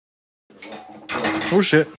Oh,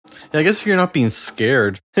 shit. Yeah, I guess if you're not being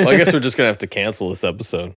scared. Well, I guess we're just going to have to cancel this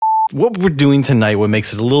episode. What we're doing tonight, what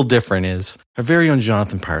makes it a little different is our very own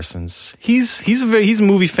Jonathan Parsons. He's a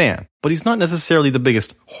movie fan, but he's not necessarily the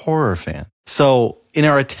biggest horror fan. So in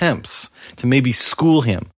our attempts to maybe school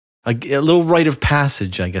him, a little rite of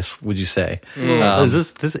passage, I guess, would you say?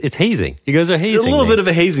 It's hazing. You guys are hazing. A little bit of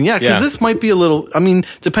a hazing, yeah, because Yeah. this might be a little, I mean,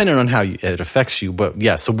 depending on how it affects you. But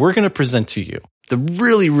yeah, so we're going to present to you the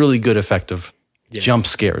really, really good effect of jump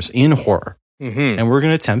scares in horror. Mm-hmm. And we're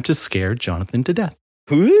going to attempt to scare Jonathan to death.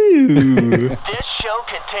 Ooh. This show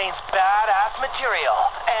contains badass material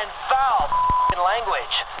and foul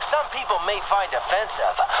language. Some people may find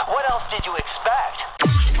offensive. What else did you expect?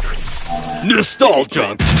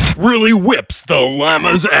 Nostalgia really whips the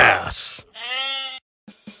llama's ass.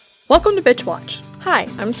 Welcome to Bitch Watch. Hi,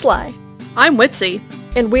 I'm Sly, I'm Witsy.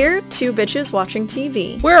 and we're two bitches watching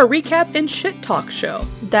TV. We're a recap and shit talk show.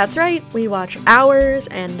 That's right, we watch hours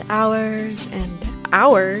and hours and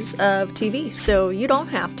hours of TV, so you don't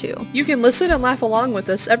have to. You can listen and laugh along with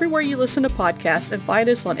us everywhere you listen to podcasts and find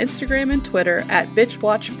us on Instagram and Twitter at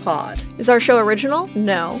BitchWatchPod. Is our show original?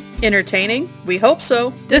 No. Entertaining? We hope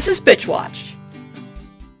so. This is Bitch Watch.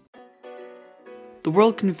 The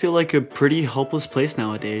world can feel like a pretty hopeless place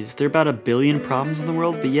nowadays. There are about 1 billion problems in the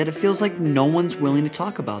world, but yet it feels like no one's willing to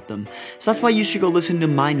talk about them. So that's why you should go listen to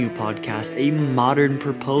my new podcast, A Modern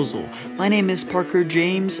Proposal. My name is Parker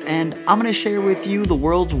James, and I'm going to share with you the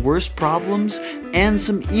world's worst problems and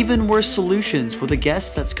some even worse solutions with a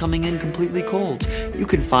guest that's coming in completely cold. You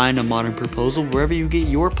can find A Modern Proposal wherever you get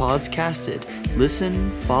your pods casted.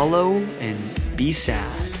 Listen, follow, and be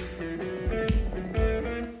sad.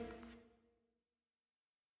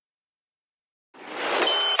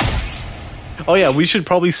 Oh yeah, we should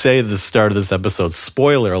probably say at the start of this episode,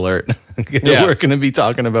 spoiler alert. Yeah. We're going to be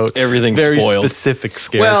talking about Everything very spoiled. specific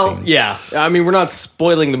scare Well, scenes. yeah. I mean, we're not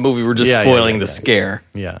spoiling the movie. We're just spoiling the scare.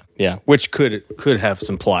 Yeah. Yeah, which could have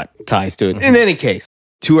some plot ties to it. In any case,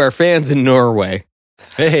 to our fans in Norway,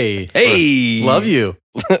 Hey, love you.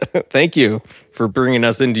 thank you for bringing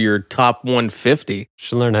us into your top 150.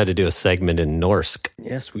 Should learn how to do a segment in Norsk.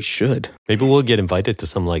 Yes, we should. Maybe we'll get invited to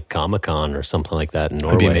some like Comic-Con or something like that in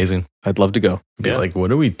Norway. That'd be amazing. I'd love to go. Be like,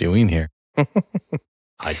 what are we doing here?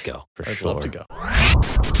 I'd go for I'd sure. love to go.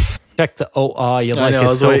 Check the you I like know, it I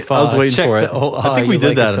was so wait- far. I was waiting Check for it. the I think we you did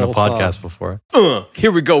like that it in a so far. podcast before.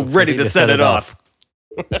 Here we go, ready to set it off.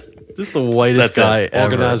 Just the whitest That's it. guy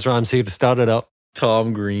ever. Organized rhymes here to start it up.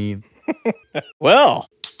 Tom Green. Well,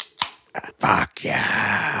 fuck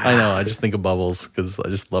yeah. I know. I just think of Bubbles because I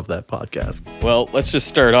just love that podcast. Well, let's just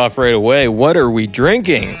start off right away. What are we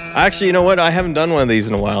drinking? Actually, you know what? I haven't done one of these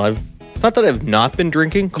in a while. It's not that I've not been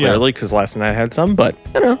drinking, clearly, because last night I had some, but,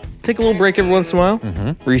 you know, take a little break every once in a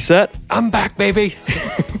while. Reset. I'm back, baby.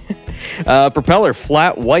 Propeller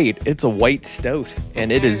Flat White. It's a white stout,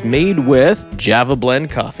 and it is made with Java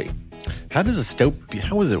Blend coffee. How does a stout be?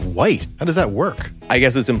 How is it white? How does that work? I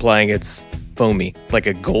guess it's implying it's foamy, like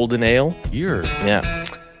a golden ale. Weird. Yeah.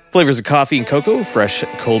 Flavors of coffee and cocoa, fresh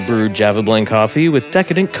cold brewed Java Blend coffee with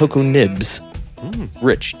decadent cocoa nibs.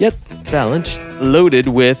 Rich yet balanced, loaded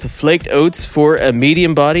with flaked oats for a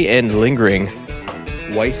medium body and lingering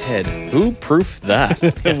white head. Who proofed that?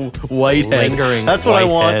 Whitehead. Lingering That's what I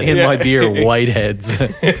want whitehead. in my beer. Whiteheads.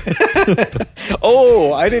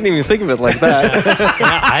 Oh, I didn't even think of it like that.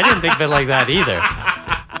 Yeah, I didn't think of it like that either.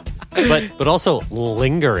 But also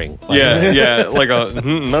lingering. Like, yeah, like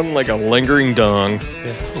nothing like a lingering dong.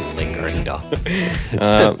 lingering dog. Just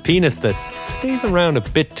a penis that stays around a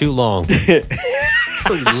bit too long. Just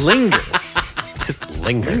like lingers. Just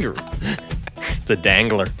lingering. It's a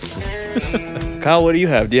dangler. Kyle, what do you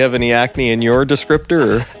have? Do you have any acne in your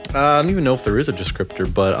descriptor? Or? I don't even know if there is a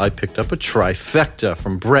descriptor, but I picked up a trifecta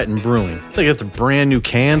from Breton Brewing. They got the brand new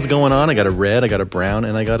cans going on. I got a red, I got a brown,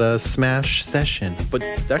 and I got a smash session. But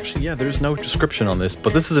actually, yeah, there's no description on this.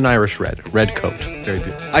 But this is an Irish red coat. Very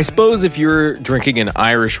beautiful. I suppose if you're drinking an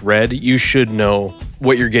Irish red, you should know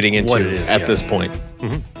what you're getting into What it is, at yeah. this point.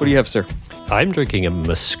 What do you have, sir? I'm drinking a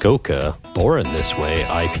Muskoka Born This Way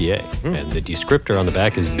IPA. And the descriptor on the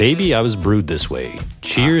back is, Baby, I was brewed this way.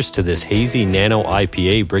 Cheers to this hazy nano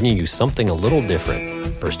IPA, bringing you something a little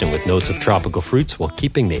different. Bursting with notes of tropical fruits while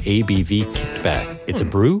keeping the ABV kicked back. It's a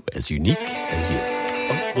brew as unique as you.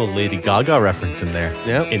 Oh, little Lady Gaga reference in there.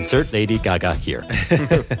 Yeah. Insert Lady Gaga here.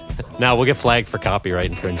 Now we'll get flagged for copyright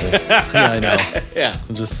infringement. Yeah, I know. Yeah.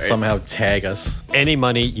 They'll just somehow tag us. Any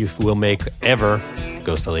money you will make ever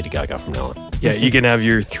goes to Lady Gaga from now on. Yeah, you can have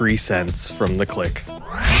your 3 cents from the click.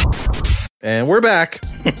 And we're back.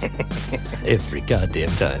 Every goddamn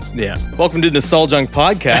time. Yeah. Welcome to Nostalgia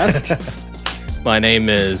Podcast. My name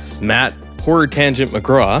is Matt Horror Tangent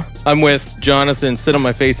McGraw. I'm with Jonathan, Sit on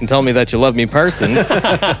My Face and Tell Me That You Love Me Parsons.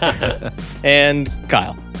 And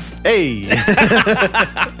Kyle. Hey.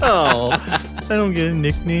 Oh, I don't get a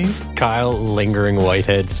nickname. Kyle Lingering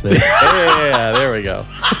Whitehead Smith. Yeah, there we go.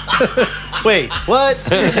 Wait, what?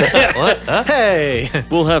 What? Huh? Hey.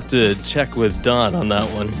 We'll have to check with Don on that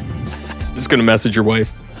one. Just going to message your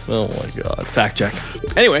wife. Oh my God. Fact check.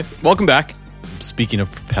 Anyway, welcome back. Speaking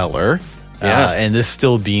of Propeller, Yes. and this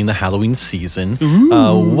still being the Halloween season,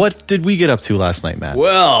 what did we get up to last night, Matt?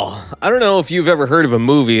 Well, I don't know if you've ever heard of a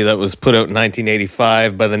movie that was put out in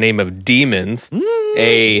 1985 by the name of Demons,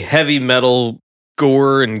 a heavy metal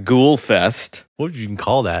gore and ghoul fest. What would you even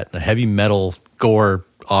call that? A heavy metal gore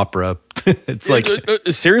opera. It's like,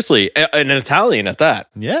 Seriously, an Italian at that.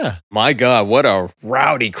 yeah. My God, what a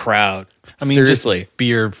rowdy crowd. I mean, seriously, just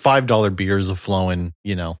beer, $5 beers are flowing,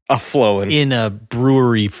 a flowing. in a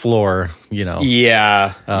brewery floor,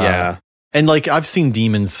 Yeah, yeah. And like, I've seen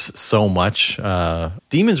Demons so much.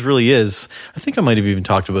 Demons really is, I think I might have even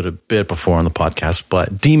talked about it a bit before on the podcast,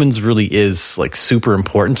 but Demons really is like super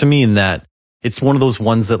important to me in that it's one of those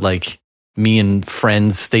ones that like me and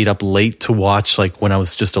friends stayed up late to watch, like when I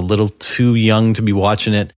was just a little too young to be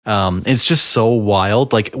watching it. It's just so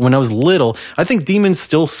wild. Like when I was little, I think Demons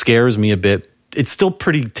still scares me a bit. It's still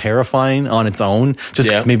pretty terrifying on its own,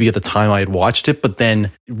 just maybe at the time I had watched it. But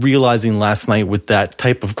then realizing last night with that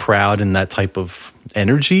type of crowd and that type of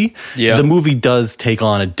energy, the movie does take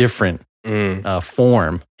on a different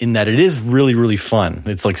form in that it is really, really fun.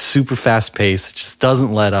 It's like super fast paced. It just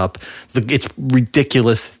doesn't let up. It's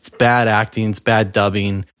ridiculous. It's bad acting. It's bad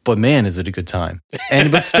dubbing. But man, is it a good time.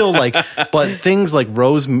 But still but things like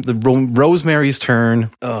Rosemary's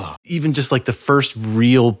Turn, even just like the first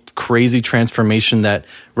real crazy transformation that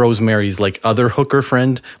Rosemary's like other hooker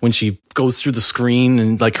friend, when she goes through the screen,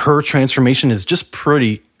 and like her transformation is just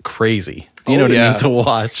pretty crazy. You know what I mean? To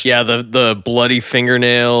watch. Yeah, the bloody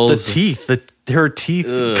fingernails. The teeth, her teeth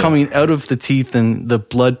coming out of the teeth and the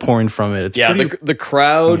blood pouring from it. It's pretty, the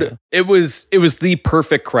crowd, it was the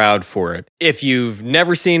perfect crowd for it. If you've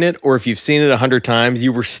never seen it or if you've seen it 100 times,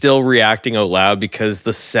 you were still reacting out loud because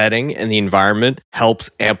the setting and the environment helps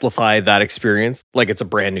amplify that experience like it's a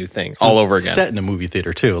brand new thing all over again. Set in a movie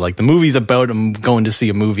theater too. Like the movie's about them going to see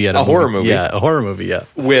a movie at a horror movie. Yeah, a horror movie, yeah.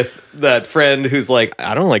 With that friend who's like,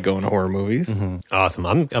 I don't like going to horror movies. Mm-hmm. Awesome.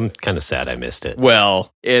 I'm kind of sad I missed it.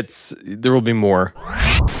 Well, there will be more.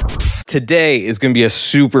 Today is going to be a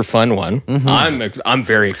super fun one. I'm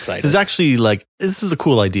very excited. This is a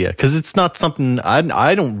cool idea because it's not something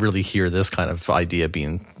I don't really hear this kind of idea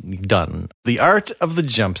being done. The art of the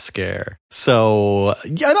jump scare. So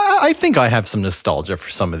yeah, I think I have some nostalgia for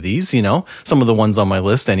some of these. Some of the ones on my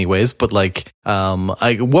list, anyways. But like,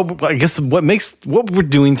 what we're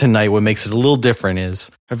doing tonight, what makes it a little different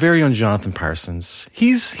is our very own Jonathan Parsons.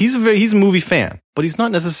 He's a movie fan, but he's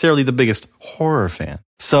not necessarily the biggest horror fan.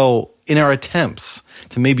 So in our attempts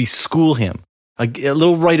to maybe school him, a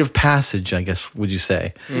little rite of passage, I guess, would you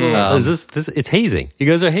say? It's hazing. You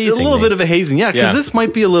guys are hazing. A little me. bit of a hazing, yeah, because this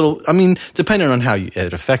might be a little, depending on how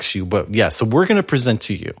it affects you, but yeah, so we're going to present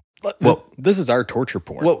to you. Well, this is our torture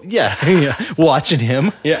porn. Well, yeah. Watching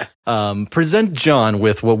him. Yeah. Present John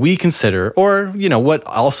with what we consider, or, what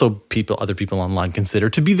also other people online consider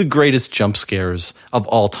to be the greatest jump scares of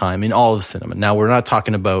all time in all of cinema. Now, we're not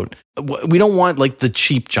talking about, we don't want like the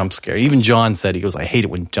cheap jump scare. Even John said, he goes, I hate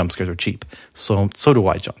it when jump scares are cheap. So do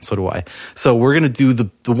I, John. So do I. So we're going to do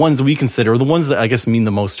the ones that we consider, the ones that I guess mean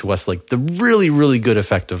the most to us, like the really, really good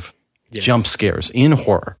effective jump scares in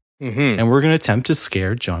horror. Mm-hmm. And we're going to attempt to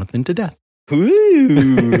scare Jonathan to death.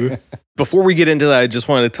 Ooh. Before we get into that, I just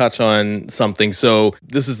wanted to touch on something. So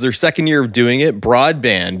this is their second year of doing it.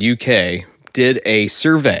 Broadband UK did a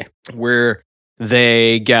survey where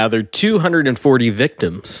they gathered 240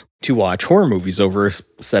 victims to watch horror movies over a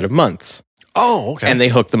set of months. Oh, okay. And they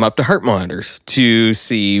hooked them up to heart monitors to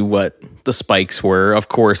see what the spikes were. Of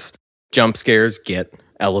course, jump scares get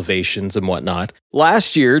elevations and whatnot.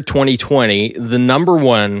 Last year, 2020, the number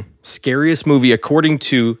one scariest movie, according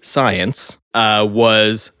to science,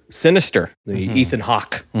 was Sinister, the Ethan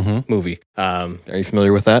Hawke movie. Are you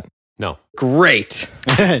familiar with that? No. Great.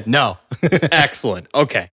 No. Excellent.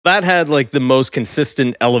 Okay. That had like the most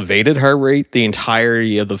consistent elevated heart rate the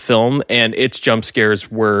entirety of the film, and its jump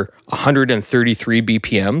scares were 133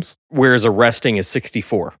 BPMs, whereas Arresting is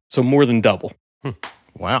 64. So more than double.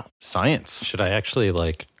 Wow. Science. Should I actually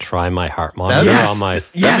like try my heart monitor on my?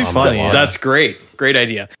 That'd be funny. Yeah. That's great. Great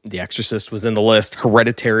idea. The Exorcist was in the list.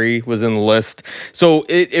 Hereditary was in the list. So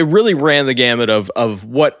it really ran the gamut of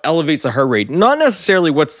what elevates the heart rate. Not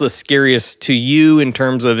necessarily what's the scariest to you in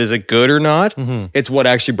terms of is it good or not. It's what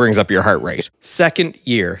actually brings up your heart rate. Second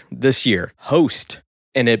year, this year, Host.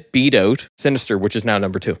 And it beat out Sinister, which is now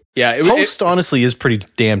number 2. Yeah. Host honestly is pretty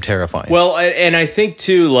damn terrifying. Well, and I think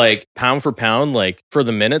too, like pound for pound, like for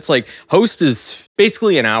the minutes, like Host is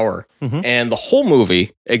basically an hour and the whole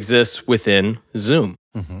movie exists within Zoom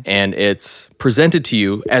and it's presented to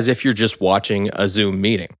you as if you're just watching a Zoom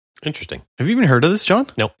meeting. Interesting. Have you even heard of this, John?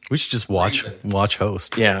 Nope. We should just watch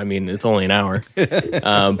Host. Yeah. I mean, it's only an hour,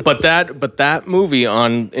 but that movie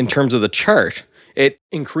in terms of the chart, it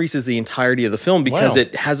increases the entirety of the film because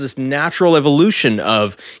it has this natural evolution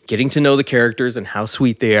of getting to know the characters and how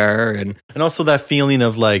sweet they are. And also that feeling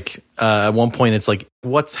of like, at one point it's like,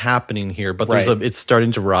 what's happening here? But it's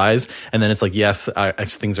starting to rise. And then it's like, yes,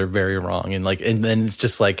 things are very wrong. And then it's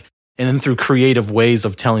just like, and then through creative ways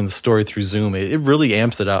of telling the story through Zoom, it really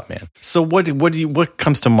amps it up, man. So what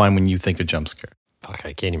comes to mind when you think of jump scare? Fuck,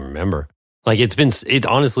 I can't even remember. Like it's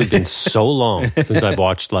honestly been so long since I've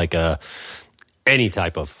watched like any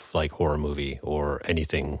type of like horror movie or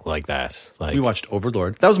anything like that. Like we watched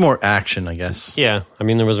Overlord. That was more action, I guess. Yeah, I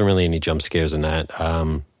mean there wasn't really any jump scares in that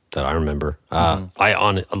that I remember. I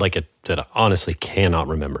honestly cannot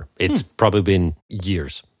remember. It's probably been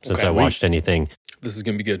years since I watched anything. This is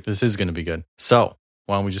gonna be good. This is gonna be good. So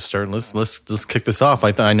why don't we just start? Let's kick this off.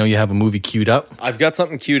 I know you have a movie queued up. I've got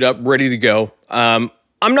something queued up, ready to go.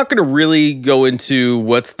 I'm not going to really go into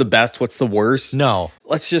what's the best, what's the worst. No.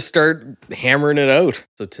 Let's just start hammering it out.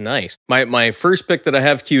 So tonight, my first pick that I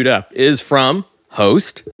have queued up is from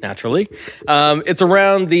Host, naturally. It's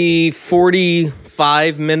around the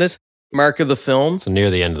 45-minute mark of the film. So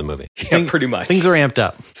near the end of the movie. Yeah, pretty much. Things are amped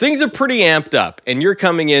up. Things are pretty amped up. And you're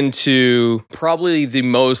coming into probably the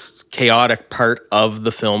most chaotic part of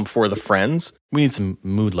the film for the friends. We need some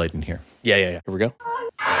mood light in here. Yeah. Here we go.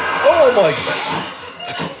 Oh my God.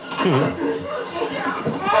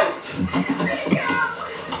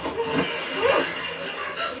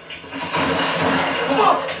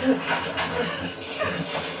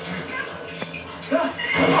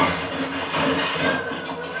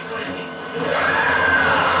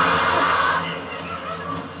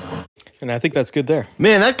 And I think that's good there.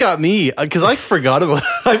 Man, that got me because I forgot about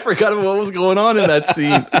what was going on in that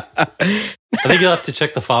scene. I think you'll have to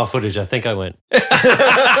check the file footage. I think I went.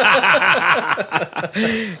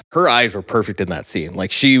 Her eyes were perfect in that scene.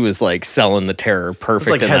 Like she was like selling the terror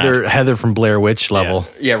perfect. It's like Heather from Blair Witch level.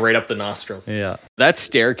 Yeah, right up the nostrils. Yeah. That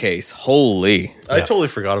staircase, holy. I totally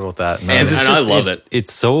forgot about that. And I love it.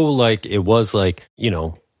 It's so like, it was like,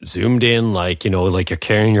 zoomed in, like, like you're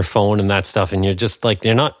carrying your phone and that stuff, and you're just like,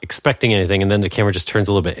 you're not expecting anything, and then the camera just turns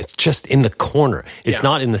a little bit. It's just in the corner. It's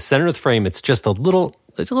not in the center of the frame. It's just a little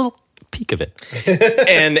peek of it.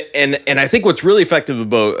 and I think what's really effective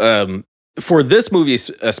about for this movie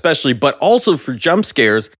especially, but also for jump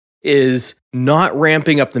scares, is not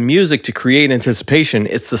ramping up the music to create anticipation.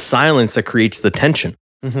 It's the silence that creates the tension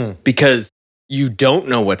because you don't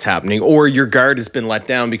know what's happening, or your guard has been let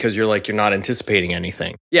down because you're not anticipating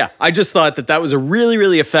anything. Yeah, I just thought that was a really,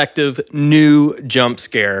 really effective new jump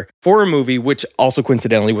scare for a movie, which also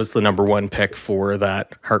coincidentally was the number 1 pick for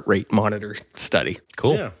that heart rate monitor study.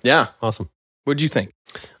 Cool. Yeah. Awesome. What'd you think?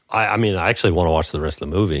 I mean, I actually want to watch the rest of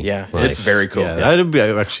the movie. Yeah, it's very cool. Yeah, that'd be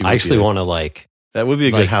actually. I actually want to that would be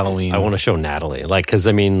a good Halloween. I want to show Natalie, because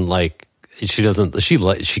I mean, she doesn't.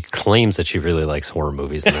 She claims that she really likes horror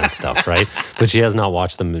movies and that stuff, right? But she has not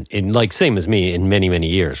watched them in same as me in many, many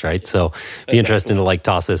years, right? So be interesting to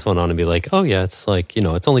toss this one on and be like, oh yeah, it's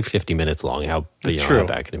it's only 50 minutes long. How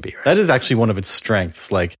bad can it be? Right? That is actually one of its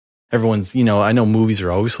strengths. Everyone's, I know movies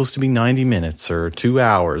are always supposed to be 90 minutes or 2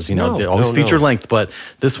 hours. They always feature length, but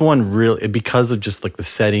this one really, because of just the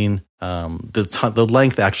setting, the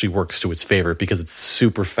length actually works to its favor because it's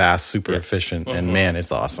super fast, super efficient, and man,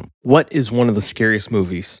 it's awesome. What is one of the scariest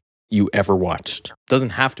movies you ever watched?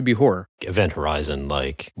 Doesn't have to be horror. Event Horizon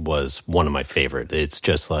was one of my favorite. It's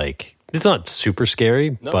just it's not super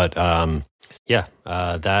scary, but I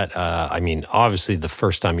mean, obviously the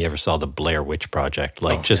first time you ever saw the Blair Witch Project,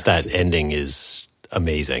 that ending is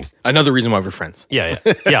amazing. Another reason why we're friends. Yeah.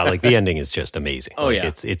 The ending is just amazing. Oh,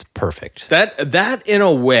 it's perfect. That in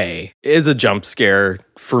a way is a jump scare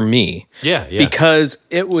for me. Yeah. Because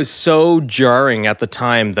it was so jarring at the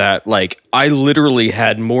time that I literally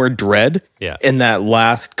had more dread in that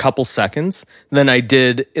last couple seconds than I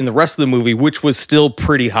did in the rest of the movie, which was still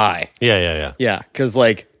pretty high. Yeah. Yeah, because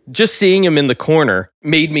just seeing him in the corner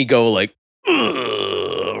made me go like,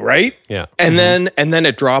 ugh, right? Yeah. And then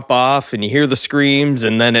it drop off and you hear the screams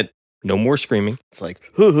and then no more screaming. It's like,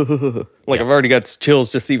 like I've already got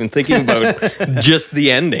chills just even thinking about just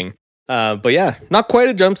the ending. But yeah, not quite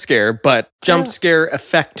a jump scare, but jump scare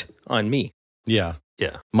effect on me. Yeah.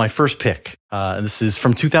 Yeah. My first pick. And this is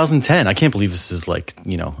from 2010. I can't believe this is like,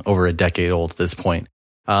 over a decade old at this point.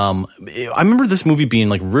 I remember this movie being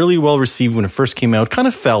like really well received when it first came out. Kind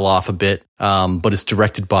of fell off a bit. But it's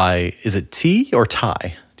directed by, is it T or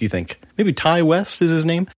Ty? Do you think? Maybe Ty West is his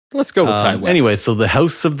name? Let's go with Ty West. Anyway, so The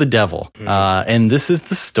House of the Devil. And this is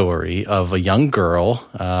the story of a young girl.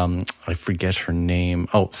 I forget her name.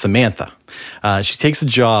 Oh, Samantha. She takes a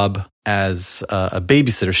job as a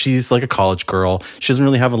babysitter. She's like a college girl. She doesn't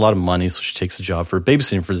really have a lot of money, so she takes a job for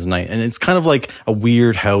babysitting for this night. And it's kind of like a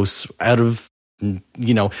weird house out of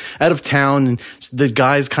town. And the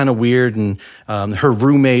guy's kind of weird. And her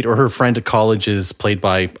roommate or her friend at college is played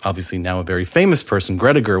by, obviously now a very famous person,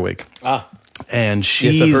 Greta Gerwig. And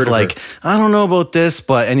she's like, I don't know about this,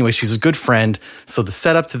 but anyway, she's a good friend. So the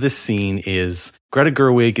setup to this scene is Greta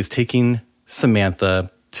Gerwig is taking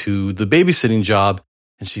Samantha to the babysitting job.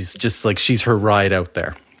 And she's just like, she's her ride out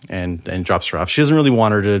there and drops her off. She doesn't really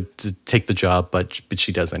want her to take the job, but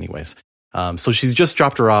she does anyways. So she's just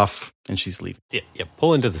dropped her off and she's leaving. Yeah.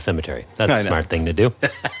 Pull into the cemetery. That's a smart thing to do.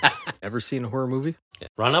 Ever seen a horror movie? Yeah.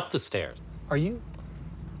 Run up the stairs. Are you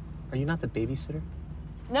not the babysitter?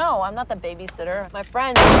 No, I'm not the babysitter. My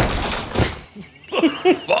friend.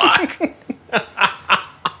 Fuck.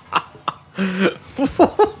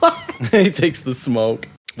 He takes the smoke.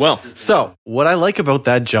 Well, so what I like about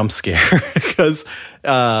that jump scare, because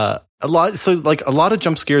a lot of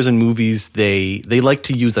jump scares in movies, they like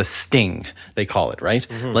to use a sting, they call it, right?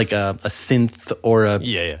 Mm-hmm. Like a synth or a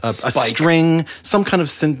string, some kind of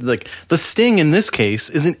synth. Like the sting in this case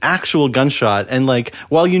is an actual gunshot, and like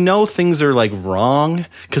while things are like wrong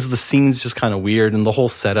because the scene's just kind of weird and the whole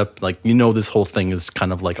setup, like this whole thing is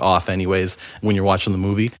kind of like off anyways when you're watching the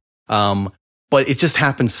movie. But it just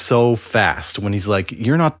happens so fast when he's like,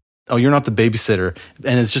 you're not the babysitter.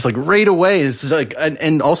 And it's just like right away. It's like,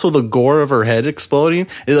 and also the gore of her head exploding,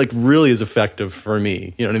 it like really is effective for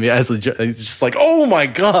me. You know what I mean? It's just like, oh my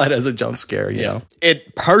God, as a jump scare, you know?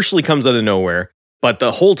 It partially comes out of nowhere, but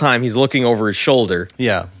the whole time he's looking over his shoulder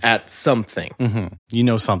at something.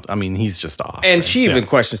 Mm-hmm. Something. I mean, he's just off. And she even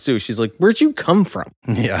questions too. She's like, where'd you come from?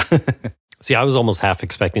 Yeah. See, I was almost half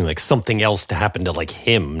expecting like something else to happen to like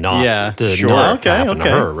him, not to happen to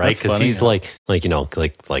her, right? Because he's like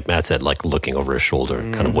Matt said, like looking over his shoulder,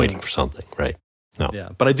 kind of waiting for something, right? No. Yeah,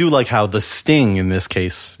 but I do like how the sting in this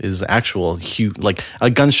case is actual huge. Like a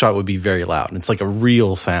gunshot would be very loud, and it's like a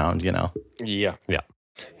real sound, Yeah.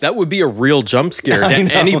 That would be a real jump scare to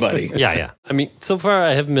anybody. Yeah. I mean, so far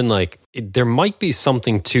I haven't been like, there might be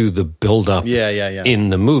something to the build-up in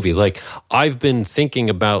the movie. Like, I've been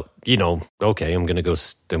thinking about, okay, I'm going to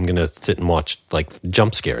sit and watch, like,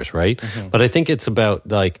 jump scares, right? Mm-hmm. But I think it's about,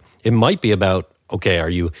 like, it might be about, okay, are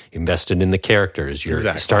you invested in the characters? You're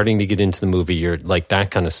starting to get into the movie. You're, like,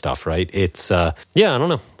 that kind of stuff, right? It's, I don't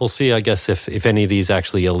know. We'll see, I guess, if any of these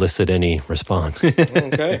actually elicit any response.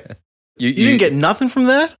 Okay. You didn't get nothing from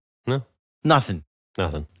that? No. Nothing.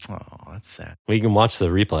 Oh, that's sad. We can watch the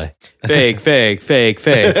replay. Fake.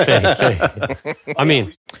 I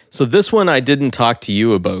mean, so this one I didn't talk to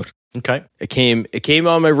you about. Okay. It came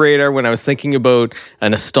on my radar when I was thinking about a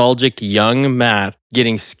nostalgic young Matt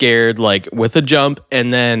getting scared, like with a jump,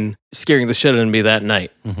 and then scaring the shit out of me that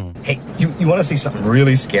night. Mm-hmm. Hey, you want to see something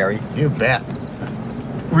really scary? You bet.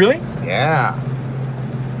 Really? Yeah.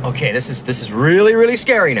 Okay, this is really, really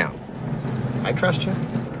scary now. I trust you.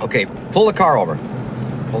 Okay, pull the car over.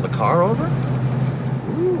 Pull the car over?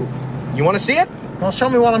 Ooh. You want to see it? Well,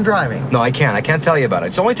 show me while I'm driving. No, I can't. I can't tell you about it.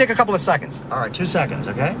 It's only take a couple of seconds. All right, 2 seconds,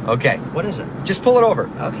 okay? Okay. What is it? Just pull it over.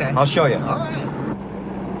 Okay. I'll show you. All right.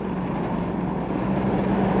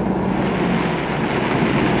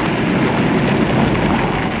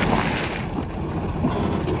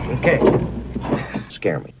 Okay.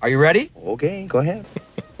 Scare me. Are you ready? Okay, go ahead.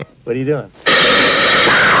 What are you doing?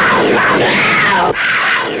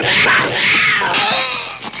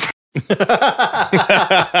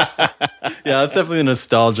 Yeah, that's definitely a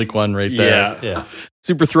nostalgic one right there. Yeah.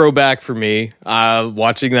 Super throwback for me.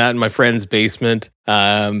 Watching that in my friend's basement.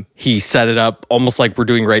 He set it up almost like we're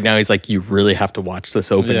doing right now. He's like, you really have to watch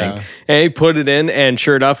this opening. Yeah. And he put it in, and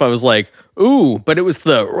sure enough, I was like, ooh, but it was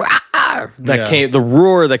the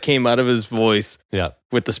roar that came out of his voice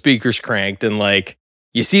with the speakers cranked, and like,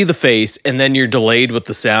 you see the face, and then you're delayed with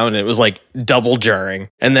the sound, and it was like double jarring.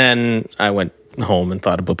 And then I went home and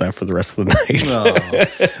thought about that for the rest of the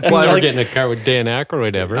night. Well, I like getting a car with Dan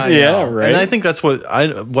Aykroyd ever. Yeah, right. And I think that's what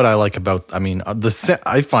I like about. I mean,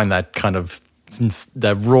 I find that kind of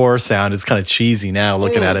that roar sound is kind of cheesy now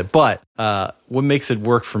looking at it, but what makes it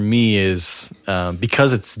work for me is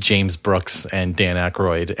because it's James Brooks and Dan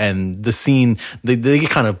Aykroyd, and the scene they get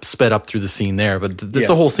kind of sped up through the scene there, but it's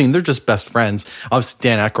a whole scene. They're just best friends. Obviously,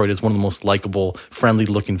 Dan Aykroyd is one of the most likable,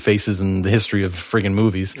 friendly-looking faces in the history of friggin'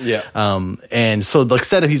 movies. Yeah. And so, like,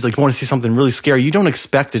 said, if he's like, want to see something really scary, you don't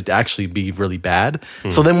expect it to actually be really bad.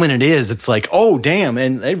 So then when it is, it's like, oh damn,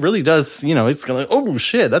 and it really does. You know, it's gonna, oh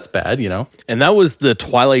shit, that's bad. You know. And that was the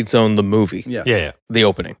Twilight Zone, the movie. Yes. Yeah. The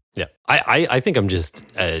opening. Yeah. I think I'm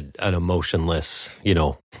just an emotionless, you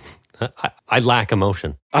know, I lack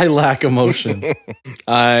emotion. I lack emotion.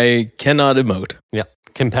 I cannot emote. Yeah.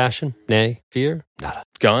 Compassion, nay, fear, nada.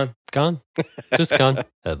 Gone. Gone. Just gone.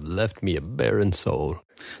 Have left me a barren soul.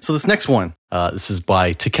 So this next one, this is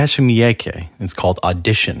by Takeshi Miike. It's called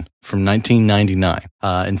Audition from 1999.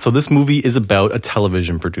 And so this movie is about a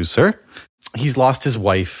television producer. He's lost his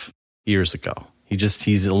wife years ago.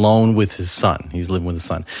 He's alone with his son. He's living with his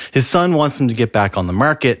son. His son wants him to get back on the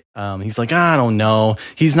market. He's like, I don't know.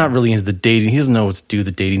 He's not really into the dating. He doesn't know what to do.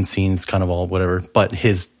 The dating scene. It's kind of all whatever. But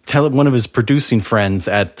one of his producing friends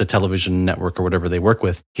at the television network or whatever they work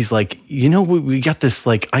with, he's like, you know, we got this,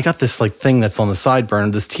 like, I got this like thing that's on the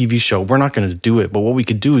sideburn, this TV show. We're not going to do it. But what we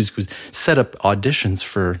could do is set up auditions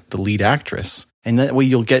for the lead actress. And that way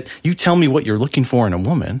you tell me what you're looking for in a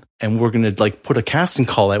woman, and we're going to like put a casting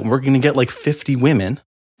call out, and we're going to get like 50 women.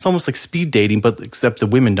 It's almost like speed dating, but except the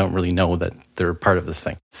women don't really know that they're part of this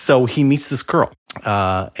thing. So he meets this girl,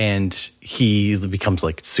 and he becomes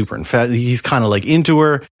like super infatuated. He's kind of like into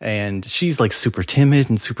her, and she's like super timid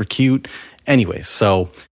and super cute. Anyway, so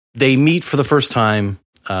they meet for the first time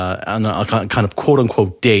on a kind of quote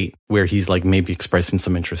unquote date where he's like maybe expressing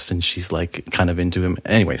some interest, and she's like kind of into him.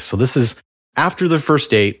 Anyway, so this is after the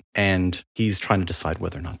first date, and he's trying to decide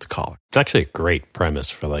whether or not to call her. It's actually a great premise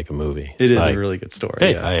for like a movie. It is like, a really good story.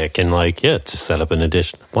 Hey, yeah. I can just set up an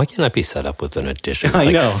audition. Why can't I be set up with an audition with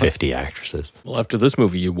I know. 50 actresses? Well, after this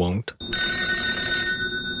movie, you won't.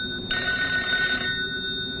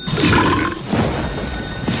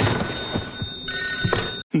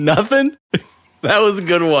 Nothing? That was a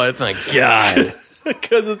good one. My God.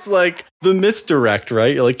 Because it's like the misdirect,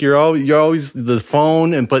 right? Like you're always the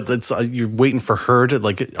phone, but you're waiting for her to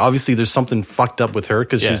like. Obviously, there's something fucked up with her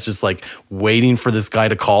because she's just like waiting for this guy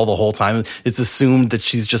to call the whole time. It's assumed that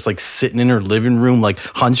she's just like sitting in her living room, like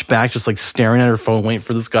hunchback, just like staring at her phone, waiting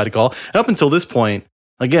for this guy to call. And up until this point,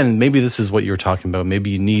 again, maybe this is what you were talking about.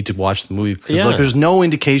 Maybe you need to watch the movie because like there's no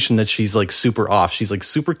indication that she's like super off. She's like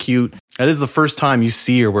super cute. That is the first time you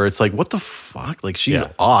see her where it's like, what the fuck? Like she's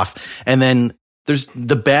off, and then.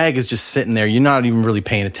 The bag is just sitting there. You're not even really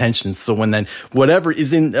paying attention. So when then whatever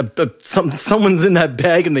is in someone's in that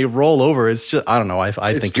bag and they roll over, it's just I don't know. I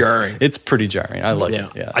think jarring. It's pretty jarring. I like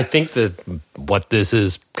it. Yeah. I think that what this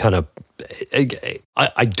is kind of.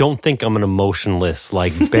 I don't think I'm an emotionless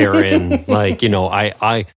like barren like you know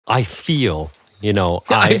I feel you know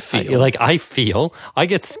I feel I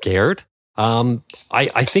get scared.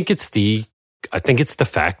 I think it's the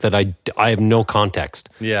fact that I have no context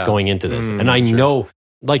going into this. And I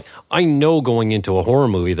know going into a horror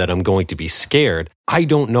movie that I'm going to be scared. I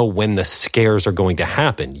don't know when the scares are going to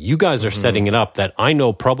happen. You guys are setting it up that I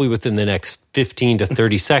know probably within the next 15 to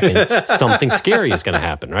 30 seconds, something scary is going to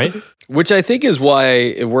happen, right? Which I think is why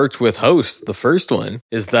it worked with Host, the first one,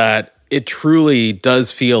 is that it truly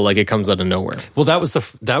does feel like it comes out of nowhere. Well, that was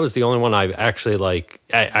the only one I've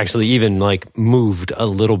actually even like moved a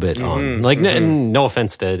little bit on. Like, no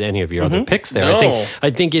offense to any of your other picks there. No. I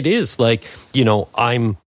think it is like, you know,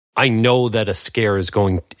 I know that a scare is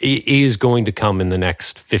going to come in the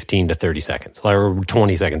next 15 to 30 seconds, or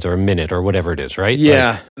 20 seconds, or a minute, or whatever it is, right?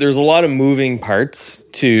 Yeah, there's a lot of moving parts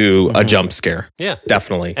to a jump scare. Yeah,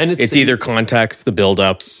 definitely. And it's either context, the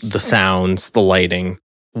build-up, the sounds, the lighting.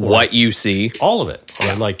 What you see, all of it.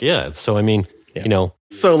 Yeah. Like, so I mean, you know,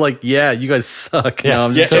 so like, you guys suck. Yeah. No,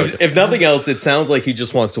 I'm just if nothing else, it sounds like he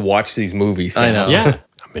just wants to watch these movies now. I know. Yeah,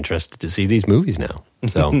 I'm interested to see these movies now.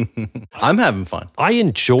 So I'm having fun. I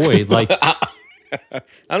enjoy like. I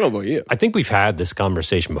don't know about you. I think we've had this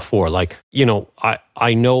conversation before. Like, you know,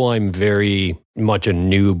 I know I'm very much a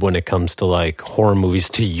noob when it comes to like horror movies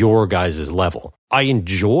to your guys' level. I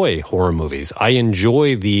enjoy horror movies. I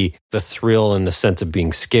enjoy the thrill and the sense of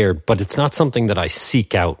being scared, but it's not something that I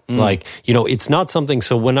seek out. Like, it's not something.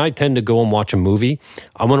 So when I tend to go and watch a movie,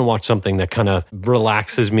 I'm going to watch something that kind of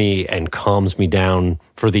relaxes me and calms me down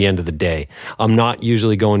for the end of the day. I'm not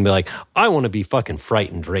usually going to be like, I want to be fucking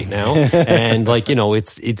frightened right now. And like,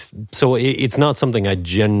 it's not something I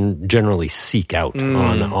generally seek out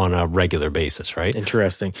on a regular basis, right?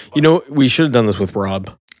 Interesting. We should have done this with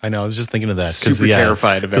Rob. I know. I was just thinking of that. Super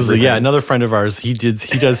terrified of everything. Yeah, another friend of ours, he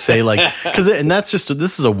does say like, and that's just,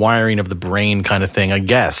 this is a wiring of the brain kind of thing, I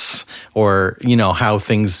guess, or, how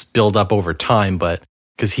things build up over time. But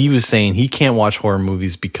because he was saying he can't watch horror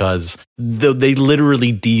movies because they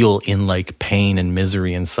literally deal in like pain and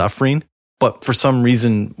misery and suffering. But for some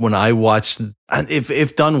reason, when I watch,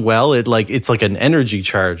 if done well, it's like an energy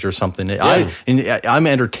charge or something. Yeah. I'm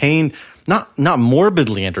entertained. Not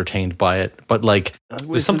morbidly entertained by it, but like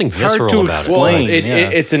there's something it's hard visceral to about explain. it.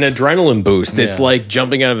 Well, it's an adrenaline boost. It's like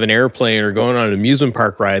jumping out of an airplane or going on an amusement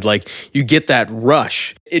park ride. Like you get that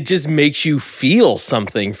rush. It just makes you feel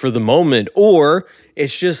something for the moment, or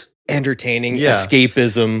it's just entertaining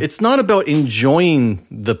escapism. It's not about enjoying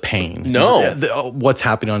the pain. No, what's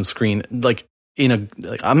happening on screen. Like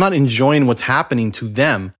I'm not enjoying what's happening to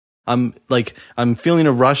them. I'm feeling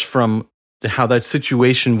a rush from how that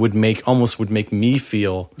situation would make me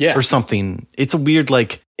feel or something. It's a weird,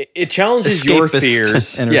 like, it challenges your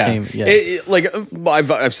fears. Entertainment. Yeah.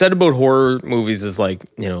 I've said about horror movies is like,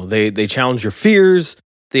 they challenge your fears.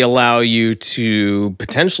 They allow you to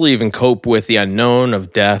potentially even cope with the unknown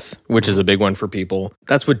of death, which is a big one for people.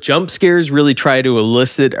 That's what jump scares really try to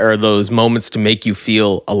elicit, are those moments to make you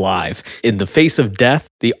feel alive. In the face of death,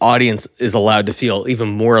 the audience is allowed to feel even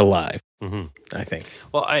more alive. I think.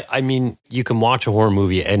 Well, I mean, you can watch a horror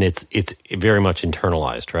movie and it's very much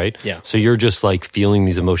internalized, right? Yeah. So you're just like feeling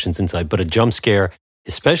these emotions inside. But a jump scare,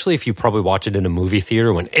 especially if you probably watch it in a movie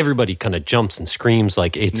theater when everybody kind of jumps and screams,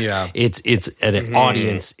 like it's an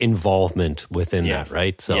audience involvement within that,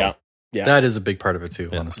 right? So that is a big part of it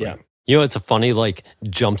too, honestly. Yeah. It's a funny like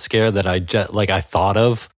jump scare that I thought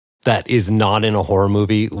of that is not in a horror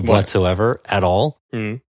movie whatsoever at all.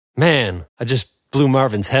 Man, I just blew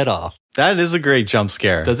Marvin's head off. That is a great jump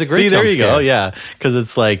scare. That's a great jump there you scare. go. Yeah. Because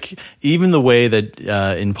it's like, even the way that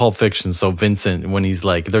in Pulp Fiction, so Vincent, when he's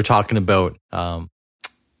like, they're talking about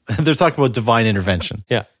divine intervention.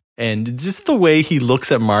 Yeah. And just the way he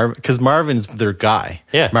looks at Marvin, because Marvin's their guy.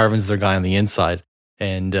 Yeah. Marvin's their guy on the inside.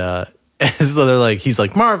 And so they're like, he's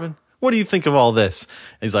like, Marvin, what do you think of all this?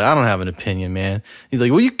 And he's like, I don't have an opinion, man. He's like,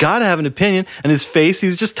 well, you gotta have an opinion. And his face,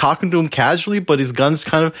 he's just talking to him casually, but his gun's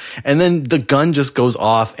and then the gun just goes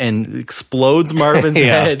off and explodes Marvin's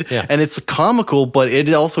head. Yeah. And it's comical, but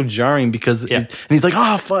it's also jarring because, and he's like,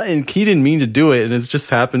 oh, fuck, and he didn't mean to do it. And it's just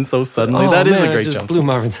happened so suddenly. That is a great just jump. blew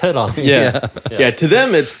Marvin's head off. Yeah. To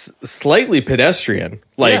them, it's slightly pedestrian,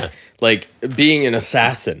 like being an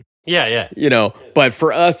assassin. Yeah. But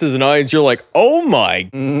for us as an audience, you're like, oh my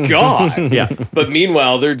God. Yeah. But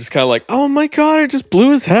meanwhile, they're just kind of like, oh my God, I just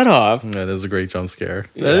blew his head off. That is a great jump scare.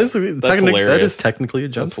 Yeah. That's hilarious. That is technically a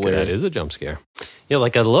jump scare. That is a jump scare. Yeah,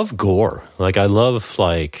 like I love gore. Like I love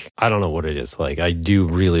I don't know what it is. Like I do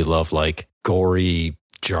really love like gory,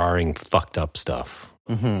 jarring, fucked up stuff.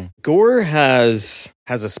 Mm-hmm. Gore has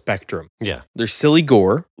a spectrum. Yeah. There's silly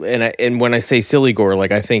gore. And when I say silly gore,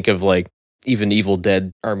 like I think of like even Evil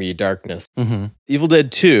Dead Army of Darkness. Mm-hmm. Evil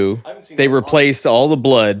Dead 2, they replaced all the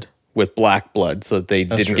blood with black blood so that they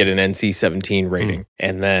didn't get an NC-17 rating.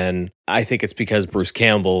 And then I think it's because Bruce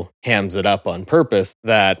Campbell hams it up on purpose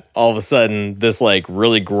that all of a sudden this like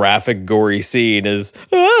really graphic, gory scene is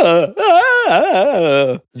that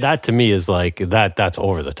to me is like that's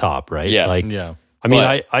over the top, right? Yes. Like, Yeah. I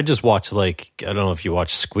mean, I just watched like, I don't know if you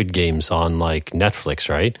watch Squid Games on like Netflix,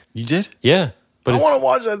 right? You did? Yeah. But I want to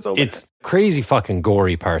watch that so bad. It's crazy fucking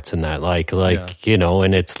gory parts in that.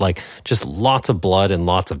 And it's like just lots of blood and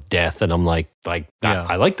lots of death. And I'm like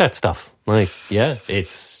I like that stuff. Like,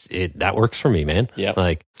 that works for me, man. Yeah.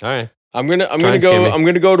 Like, all right. I'm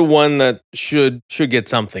gonna go to one that should get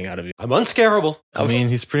something out of you. I'm unscarable. I mean,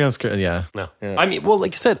 he's pretty unscared. Yeah. No. I mean, well,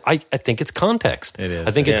 like I said, I think it's context. It is.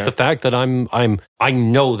 I think it's the fact that I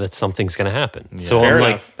know that something's going to happen. Yeah. So Fair I'm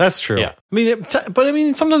enough. like, That's true. Yeah. I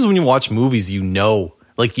mean, sometimes when you watch movies,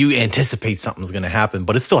 like you anticipate something's going to happen,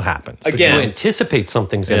 but it still happens. Again, you anticipate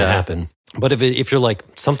something's going to happen. But if you're like,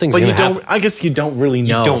 something's but going you to happen. I guess you don't really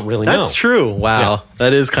know. You don't really know. That's true. Wow.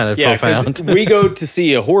 That is kind of profound. We go to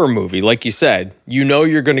see a horror movie, like you said, you know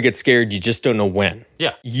you're going to get scared, you just don't know when.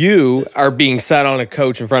 Yeah. You are being sat on a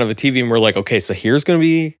couch in front of a TV and we're like, okay, so here's going to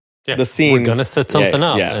be the scene. We're going to set something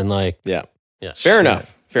up. Yeah. And like, Yeah. yeah. Fair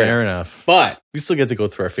enough. Fair enough. But we still get to go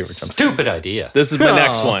through our favorite jump. Stupid idea. This is my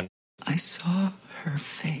next one. I saw her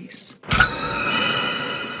face.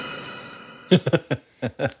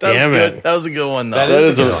 Damn it. That was a good one,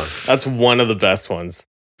 though. That's one of the best ones.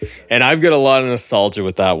 And I've got a lot of nostalgia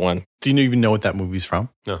with that one. Do you even know what that movie's from?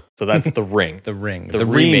 No. So that's The Ring. The Ring. The The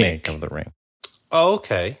remake. remake of The Ring. Oh,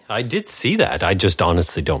 okay. I did see that. I just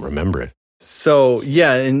honestly don't remember it. So,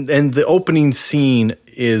 yeah, and the opening scene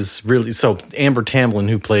is really... So, Amber Tamblyn,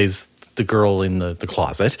 who plays the girl in the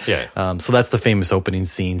closet. Yeah. So that's the famous opening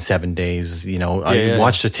scene, 7 days. You know, I Yeah.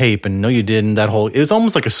 watched the tape and no, you didn't. That whole... It was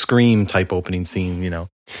almost like a Scream type opening scene, you know.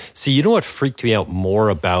 See, you know what freaked me out more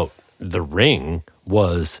about The Ring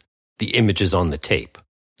was the images on the tape.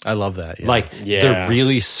 I love that. Yeah. Like, they're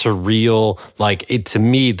really surreal. Like, it to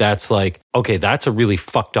me, that's like, okay, that's a really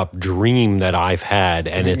fucked up dream that I've had.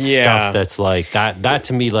 And it's stuff that's like, that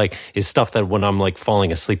to me, like, is stuff that when I'm like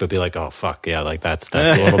falling asleep, I'd be like, oh, fuck, yeah, like that's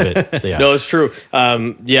a little bit, yeah. No, it's true.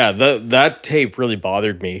 That tape really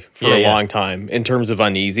bothered me for a long time in terms of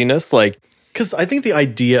uneasiness. Like, because I think the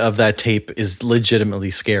idea of that tape is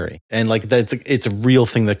legitimately scary, and like it's a real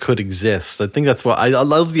thing that could exist. I think that's why I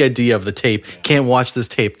love the idea of the tape. Can't watch this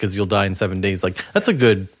tape because you'll die in 7 days. Like that's a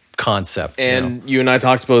good concept. And you and I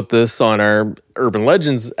talked about this on our Urban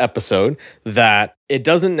Legends episode, that it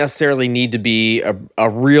doesn't necessarily need to be a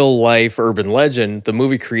real life urban legend. The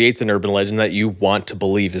movie creates an urban legend that you want to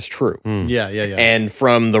believe is true. Yeah. And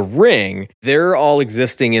from The Ring, they're all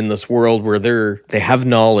existing in this world where they have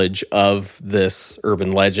knowledge of this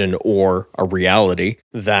urban legend or a reality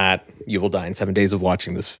that you will die in 7 days of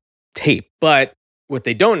watching this tape. But what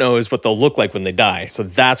they don't know is what they'll look like when they die. So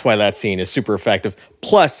that's why that scene is super effective.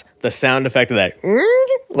 Plus the sound effect of that,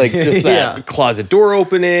 like just that closet door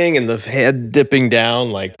opening and the head dipping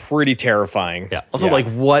down, like pretty terrifying. Yeah. Also,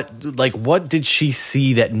 what did she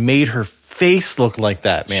see that made her face look like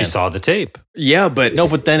that, man? She saw the tape. Yeah, but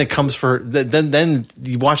but then it comes for then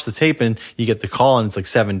you watch the tape and you get the call and it's like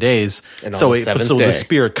 7 days. And so on the seventh the day.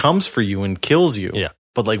 spirit comes for you and kills you. Yeah.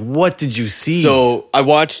 But like, what did you see? So I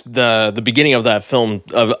watched the beginning of that film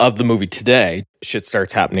of the movie today. Shit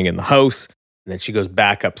starts happening in the house, and then she goes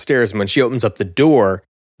back upstairs. And when she opens up the door,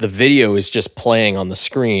 the video is just playing on the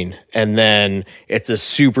screen, and then it's a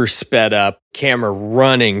super sped up camera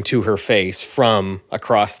running to her face from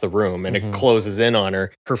across the room, and it closes in on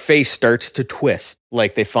her. Her face starts to twist,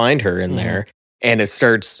 like they find her in there, and it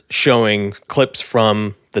starts showing clips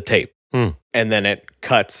from the tape. And then it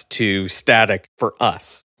cuts to static for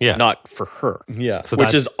us, not for her. Yeah. So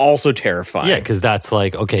which is also terrifying. Yeah, because that's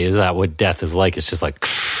like, okay, is that what death is like? It's just like,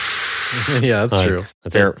 yeah, that's true.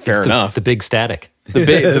 Fair enough. The big static. The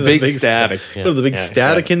big static. Yeah. The big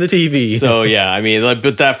static in the TV. So yeah, I mean,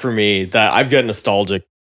 but that for me, that I've got nostalgic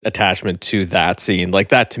attachment to that scene. Like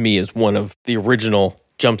that to me is one of the original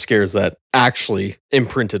jump scares that actually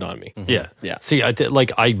imprinted on me. Yeah. See, I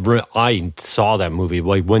saw that movie.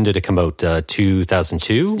 Like, when did it come out?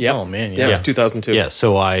 2002? Yeah. Oh man. Yeah, it was 2002. Yeah.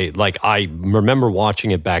 So I remember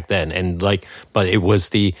watching it back then, and but it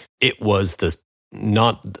was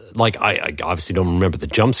not like I obviously don't remember the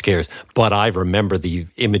jump scares, but I remember the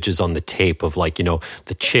images on the tape of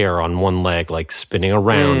the chair on one leg spinning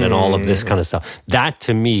around and all of this kind of stuff. That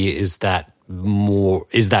to me is that's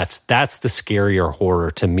the scarier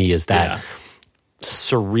horror to me, is that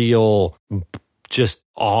surreal, just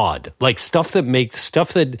odd, stuff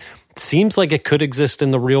that seems like it could exist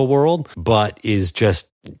in the real world, but is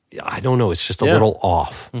just, I don't know, it's just a little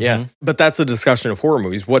off. Yeah. But that's the discussion of horror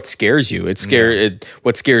movies. What scares you? What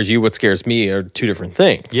scares you, what scares me are two different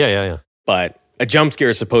things. Yeah. But a jump scare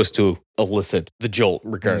is supposed to elicit the jolt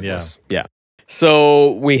regardless. Yeah.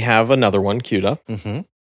 So we have another one queued up. Mm-hmm.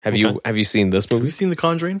 Have you seen this movie? Have you seen The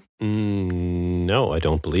Conjuring? No, I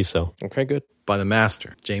don't believe so. Okay, good. By the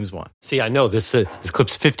master, James Wan. See, I know this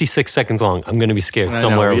clip's 56 seconds long. I'm going to be scared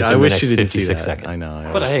somewhere within I the wish next you didn't 56 see that. seconds. I know.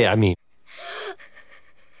 But hey, I mean...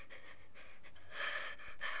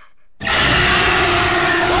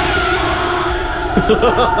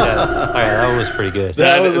 that one was pretty good.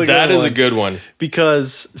 That is a good one.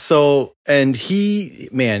 Because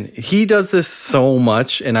he does this so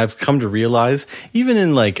much, and I've come to realize, even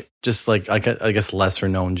in I guess lesser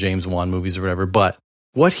known James Wan movies or whatever, but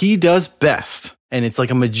what he does best, and it's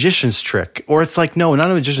like a magician's trick, or it's like, no,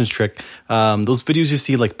 not a magician's trick. Those videos you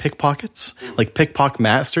see, like pickpockets, like pickpocket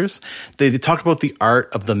masters, they talk about the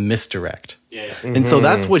art of the misdirect. Yeah. And so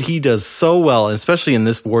that's what he does so well, and especially in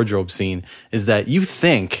this wardrobe scene, is that you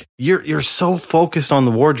think you're so focused on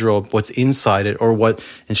the wardrobe, what's inside it,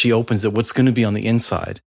 and she opens it, what's going to be on the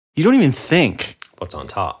inside. You don't even think what's on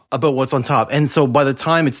top. About what's on top. And so by the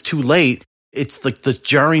time it's too late, it's like the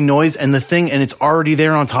jarring noise and the thing, and it's already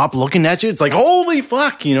there on top looking at you. It's like, holy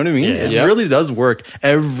fuck, you know what I mean? It really does work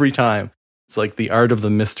every time. It's like the art of the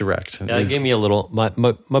misdirect. Yeah, it gave me a little, my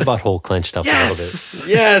butthole clenched up a little bit.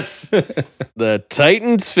 Yes. The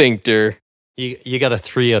Titan Sphincter. You got a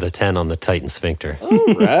 3 out of 10 on the Titan Sphincter.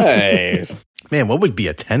 All right. Man, what would be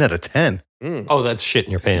a 10 out of 10? Oh, that's shit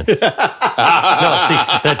in your pants. No, see,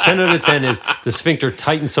 that 10 out of 10 is the sphincter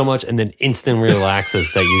tightens so much and then instant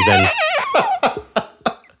relaxes that you then...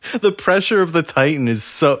 The pressure of the Titan is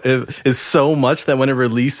so much that when it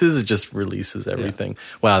releases, it just releases everything.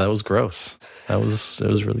 Yeah. Wow, that was gross. It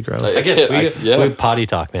was really gross. Again, we potty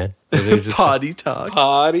talk, man. Potty talk.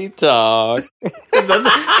 Potty talk. Is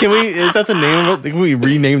that the name of it? Can we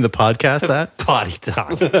rename the podcast that? Potty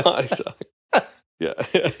talk. Potty talk. Yeah.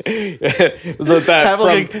 So that have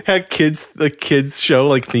like a kids show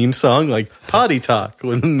like theme song like Potty Talk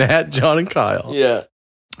with Matt, John, and Kyle. Yeah.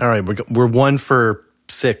 All right, we're 1 for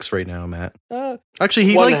 6 right now, Matt. Actually,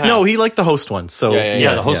 he liked the host one. So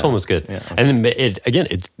yeah, the host one was good. Yeah. And then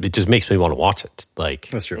it just makes me want to watch it. Like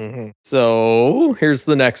that's true. Mm-hmm. So here's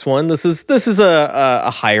the next one. This is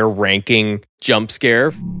a higher ranking jump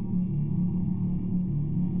scare.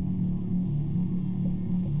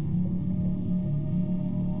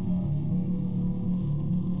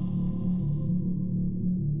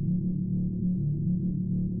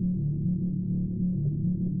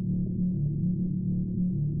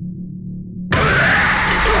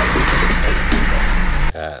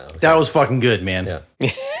 That was fucking good, man. Yeah.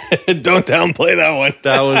 Don't downplay that one.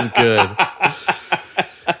 That was good.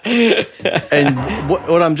 And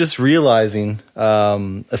what I'm just realizing,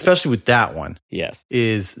 especially with that one, yes,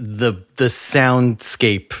 is the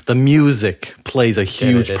soundscape, the music plays a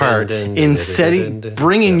huge part in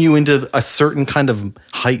bringing you into a certain kind of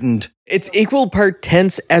heightened. It's equal part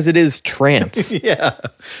tense as it is trance. Yeah.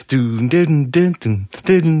 But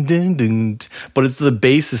it's the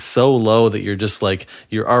bass is so low that you're just like,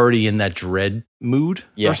 you're already in that dread mood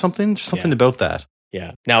or something. There's something about that.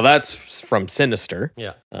 Yeah. Now that's from Sinister.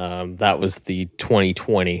 Yeah. That was the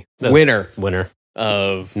 2020 winner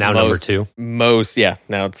of now number 2. Now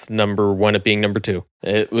it's number 1 at being number 2.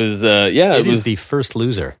 It was it was the first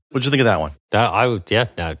loser. What'd you think of that one? Now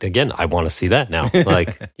again, I want to see that now.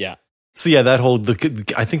 Like yeah. So yeah,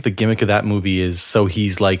 I think the gimmick of that movie is, so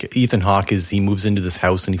he's like, Ethan Hawke he moves into this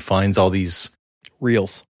house and he finds all these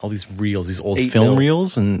reels, these old film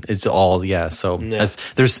reels, and it's all, so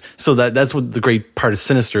that's what the great part of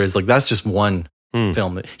Sinister is. Like, that's just one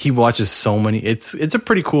film that he watches so many. It's a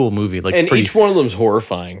pretty cool movie. Like, and each one of them is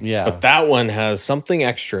horrifying. Yeah. But that one has something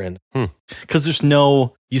extra in it. Because there's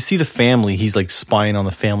you see the family, he's like spying on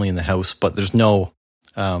the family in the house, but there's no,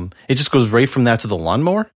 it just goes right from that to the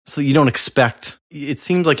lawnmower. So you don't expect, it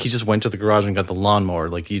seems like he just went to the garage and got the lawnmower.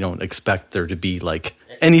 Like, you don't expect there to be like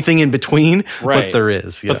anything in between, but there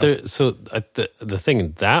is. But the thing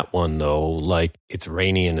in that one though, like, it's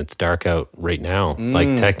rainy and it's dark out right now.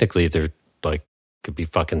 Like, technically there like could be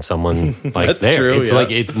fucking someone like there. True, it's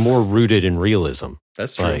like, it's more rooted in realism.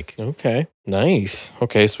 That's true. Like, okay, nice.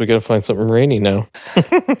 Okay, so we got to find something rainy now.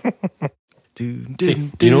 You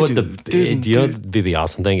know what would be the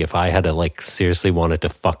awesome thing? If I had to like seriously wanted to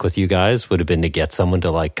fuck with you guys, would have been to get someone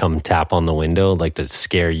to like come tap on the window, like to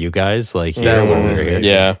scare you guys. Like,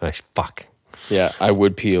 fuck. Yeah, I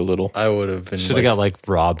would pee a little. I would have been. Should have got like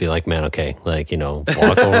Rob, be like, man, okay, like,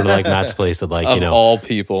 walk over to like Matt's place at like, of all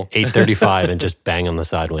people, 8:35 and just bang on the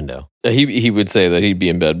side window. He would say that he'd be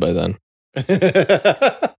in bed by then.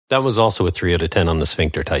 That was also a 3 out of 10 on the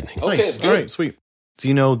sphincter tightening. Okay, nice. All right, sweet. Do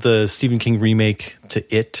you know the Stephen King remake to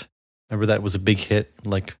It? Remember that was a big hit?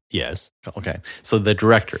 Like, yes. Okay. So the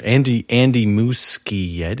director, Andy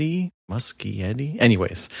Muschietti?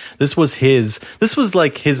 Anyways, this was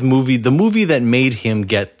like his movie, the movie that made him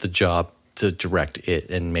get the job to direct It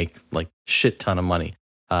and make like shit ton of money.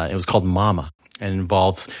 It was called Mama, and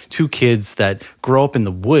involves 2 kids that grow up in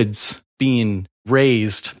the woods being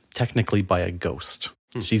raised technically by a ghost.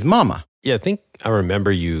 She's Mama. Yeah, I think I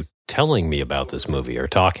remember you telling me about this movie or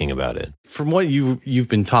talking about it. From what you've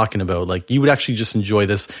been talking about, like, you would actually just enjoy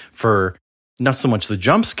this for not so much the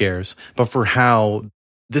jump scares, but for how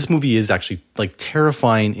this movie is actually like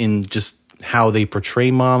terrifying in just how they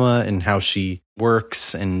portray Mama and how she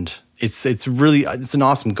works, and it's an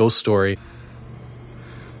awesome ghost story.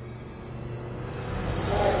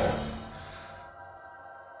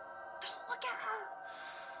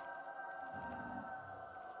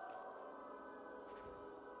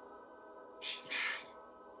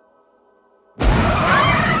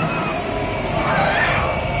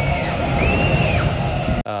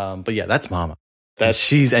 But yeah, that's Mama.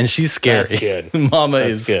 She's scary. That's good. Mama That's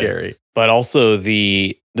is good. scary. But also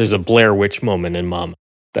there's a Blair Witch moment in Mama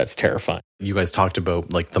that's terrifying. You guys talked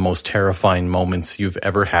about like the most terrifying moments you've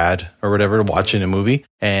ever had or whatever watching a movie.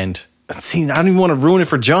 And see, I don't even want to ruin it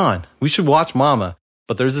for John. We should watch Mama.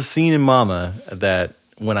 But there's a scene in Mama that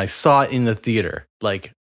when I saw it in the theater,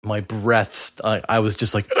 like my breath, I was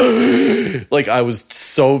just like, like I was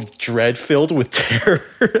so dread filled with terror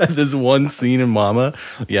at this one scene in Mama.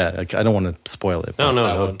 Yeah, like, I don't want to spoil it.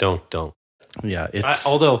 No, don't. Yeah, it's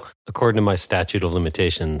although according to my statute of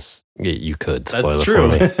limitations, you could spoil that's it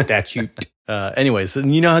true. for me. Statute. Anyways,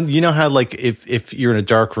 and you know how like if you're in a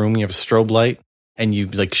dark room, you have a strobe light, and you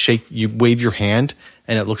like you wave your hand,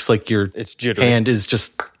 and it looks like it's jittery. hand is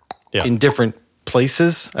just in different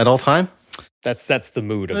places at all time. That sets the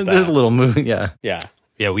mood of that. There's a little mood, yeah. Yeah,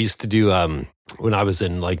 we used to do when I was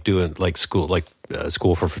in like doing like school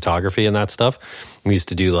for photography and that stuff. We used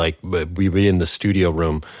to do like we'd be in the studio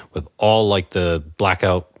room with all like the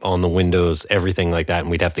blackout on the windows, everything like that,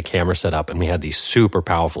 and we'd have the camera set up, and we had these super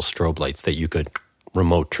powerful strobe lights that you could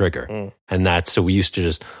remote trigger, and so we used to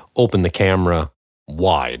just open the camera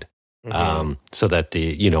wide, so that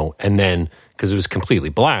and then because it was completely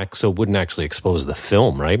black, so it wouldn't actually expose the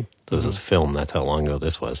film, right? So this is film. That's how long ago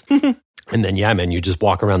this was. And then, yeah, man, you just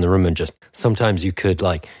walk around the room and just sometimes you could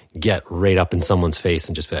like get right up in someone's face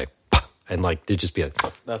and just be like, and like they'd just be like,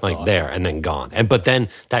 That's like awesome. there and then gone. But then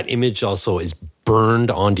that image also is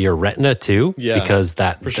burned onto your retina too, because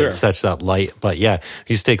that such that light. But yeah,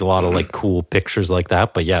 we used to take a lot of like cool pictures like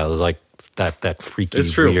that. But yeah, it was like that freaky,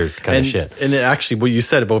 weird kind of shit. And it actually, what you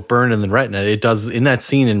said about burn in the retina, it does in that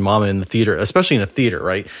scene in Mama in the theater, especially in a theater,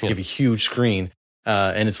 right? You have a huge screen,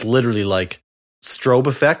 and it's literally like strobe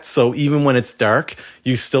effect. So even when it's dark,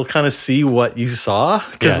 you still kind of see what you saw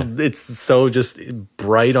because it's so just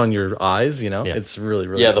bright on your eyes. It's really,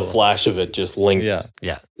 really cool. The flash of it just lingers.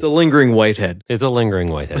 Yeah, it's a lingering whitehead. It's a lingering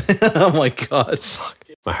whitehead. Oh my god,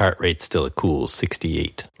 my heart rate's still a cool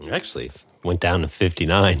 68. Actually, went down to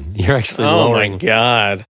 59. You're actually oh lowering. My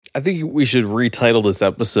god, I think we should retitle this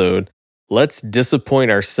episode "Let's Disappoint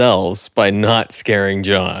Ourselves by Not Scaring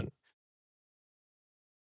John."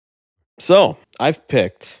 So, I've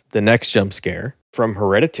picked the next jump scare from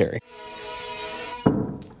Hereditary.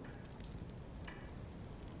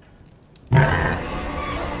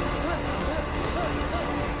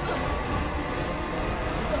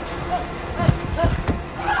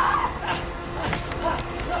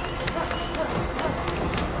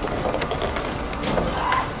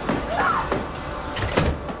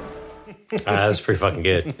 That's pretty fucking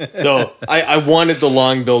good. So, I wanted the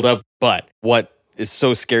long build up, but what is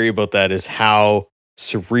so scary about that is how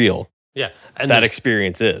surreal and that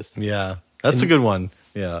experience is. Yeah, that's a good one.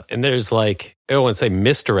 Yeah. And there's like, I don't want to say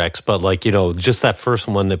misdirects, but like, just that first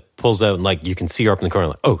one that pulls out and like you can see her up in the corner,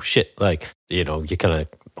 like, oh shit. Like, you kind of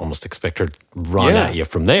almost expect her to run at you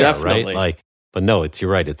from there, definitely. right? Like, but no,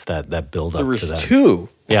 you're right. It's that build up There was to that. two.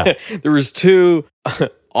 Yeah. There was two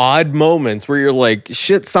odd moments where you're like,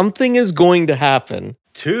 shit, something is going to happen.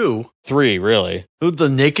 2? 3, really. Who, the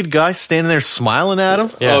naked guy standing there smiling at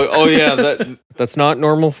him? Yeah. Oh yeah, that's not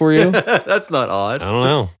normal for you? That's not odd. I don't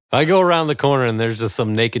know. I go around the corner and there's just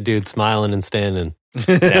some naked dude smiling and standing.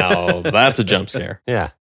 Now, that's a jump scare. Yeah.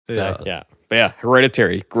 Exactly. Yeah. But yeah,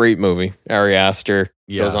 Hereditary, great movie. Ari Aster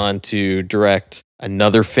goes on to direct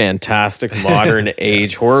another fantastic modern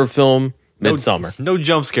age horror film, Midsommar. No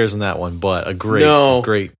jump scares in that one, but a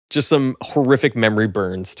great. Just some horrific memory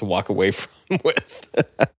burns to walk away from with.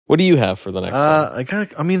 What do you have for the next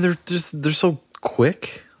one? They're so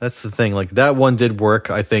quick. That's the thing. Like that one did work,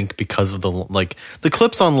 I think, because of the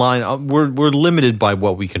clips online. We're limited by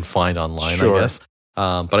what we can find online, Sure. I guess.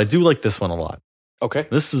 But I do like this one a lot. Okay.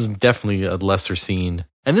 This is definitely a lesser scene.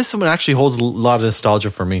 And this one actually holds a lot of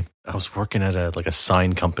nostalgia for me. I was working at a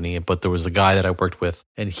sign company, but there was a guy that I worked with,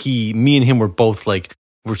 and me and him were both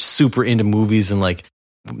we're super into movies, and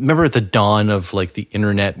remember at the dawn of the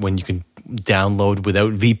internet when you can download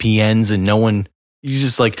without VPNs and no one, you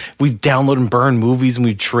just we download and burn movies and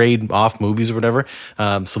we trade off movies or whatever.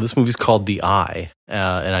 So this movie's called The Eye.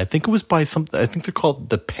 And I think it was I think they're called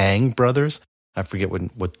the Pang Brothers. I forget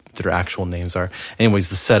what their actual names are. Anyways,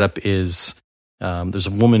 the setup is, there's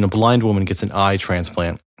a blind woman gets an eye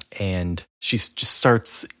transplant, and she just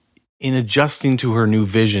starts, in adjusting to her new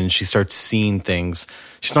vision, she starts seeing things.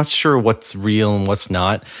 She's not sure what's real and what's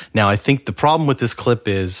not. Now, I think the problem with this clip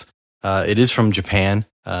is, it is from Japan,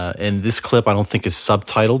 and this clip I don't think is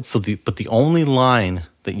subtitled. But the only line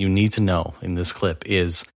that you need to know in this clip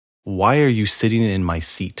is, "Why are you sitting in my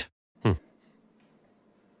seat?"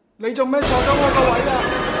 你做咩坐咗我個位啊？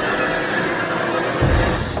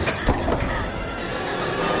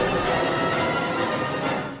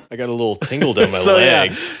 I got a little tingle down my So,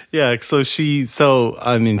 leg. Yeah. So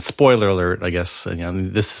I mean, spoiler alert, I guess. You know,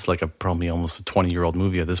 this is like probably almost a 20-year-old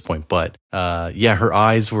movie at this point. But her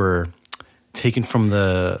eyes were taken from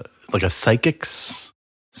like a psychic's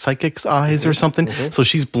eyes or something. So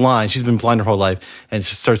she's blind. She's been blind her whole life, and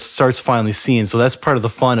she starts finally seeing. So that's part of the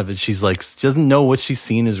fun of it. She's like, she doesn't know what she's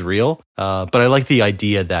seeing is real. But I like the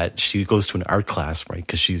idea that she goes to an art class, right?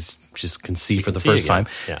 Because she can see for the first time,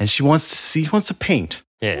 and she wants to paint.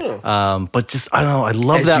 Yeah. But just, I don't know. I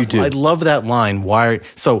love that. I love that line.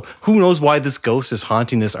 So who knows why this ghost is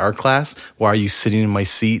haunting this art class? Why are you sitting in my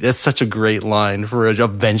seat? That's such a great line for a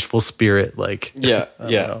vengeful spirit. Like, yeah.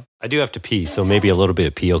 I do have to pee, so maybe a little bit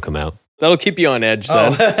of pee will come out. That'll keep you on edge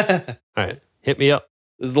then. All right. Hit me up.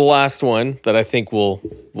 This is the last one that I think we'll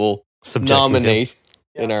nominate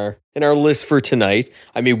in our list for tonight.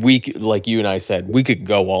 I mean, like you and I said, we could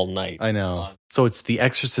go all night. I know. So it's The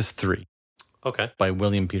Exorcist 3. Okay. By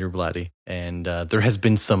William Peter Blatty. And there has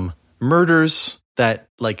been some murders that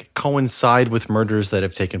like coincide with murders that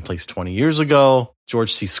have taken place 20 years ago.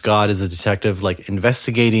 George C. Scott is a detective like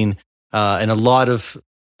investigating, and a lot of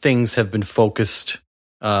things have been focused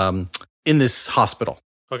in this hospital.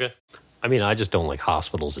 Okay. I mean, I just don't like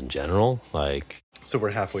hospitals in general. Like, so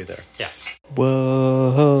we're halfway there. Yeah.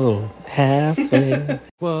 Whoa, halfway.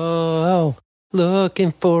 Whoa,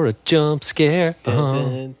 looking for a jump scare.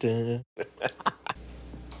 Dun, dun, dun.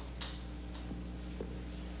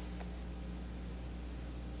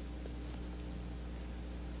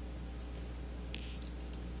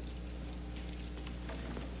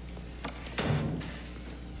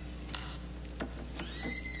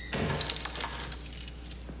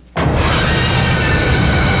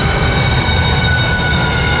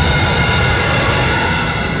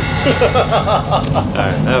 All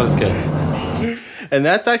right, that was good. And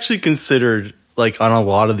that's actually considered like on a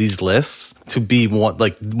lot of these lists to be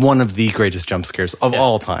one of the greatest jump scares of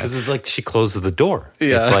all time. Because it's like she closes the door.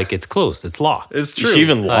 Yeah. It's like it's closed. It's locked. It's true. She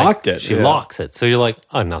even locked it. She locks it. So you're like,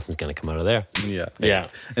 oh, nothing's going to come out of there. Yeah.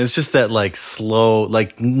 And it's just that like slow,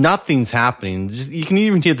 like nothing's happening. You can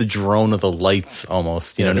even hear the drone of the lights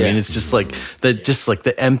almost. You know what I mean? It's just like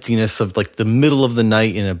the emptiness of like the middle of the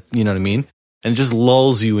night you know what I mean? And it just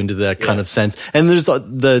lulls you into that kind of sense. And there's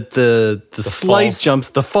the slight jumps,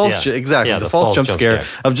 the false, exactly, the false jump scare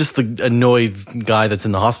of just the annoyed guy that's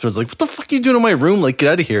in the hospital. It's like, what the fuck are you doing in my room? Like,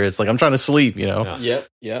 get out of here. It's like, I'm trying to sleep, you know? Yeah.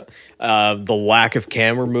 The lack of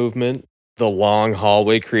camera movement, the long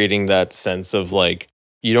hallway creating that sense of like,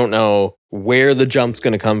 you don't know where the jump's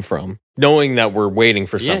going to come from, knowing that we're waiting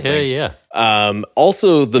for something. Yeah.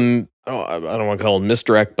 Also, I don't want to call it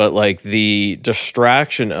misdirect, but like the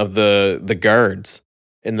distraction of the guards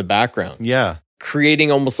in the background. Yeah.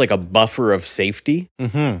 Creating almost like a buffer of safety.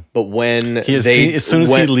 Mm-hmm. But when as soon as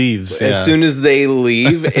he leaves, as soon as they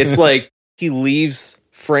leave, it's like he leaves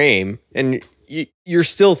frame and you're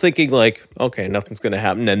still thinking like, okay, nothing's going to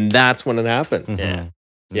happen. And that's when it happens. Mm-hmm.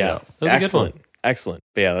 Yeah. That was a good one. Excellent.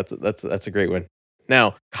 But yeah, that's a great one.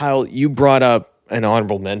 Now, Kyle, you brought up an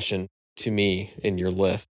honorable mention to me in your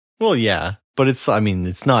list. Well, yeah, but it's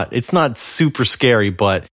not super scary,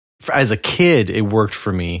 but as a kid, it worked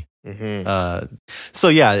for me. Mm-hmm. So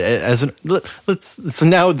yeah, so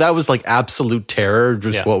now that was like absolute terror,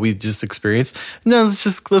 just what we just experienced. No, let's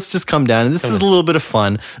just come down. And this is a little bit of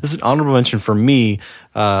fun. This is an honorable mention for me,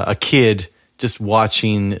 a kid just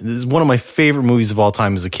watching. This is one of my favorite movies of all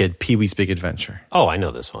time as a kid, Pee-wee's Big Adventure. Oh, I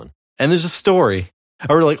know this one. And there's a story,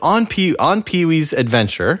 or like on Pee-wee's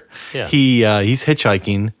adventure, he's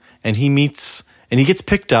hitchhiking. And he gets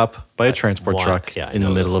picked up by a transport truck in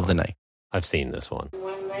the middle of the night. I've seen this one.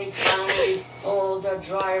 When they finally pulled the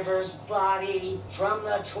driver's body from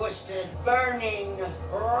the twisted, burning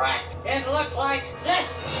wreck, it looked like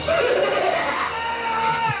this.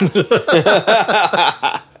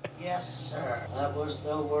 Yes, sir. That was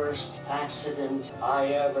the worst accident I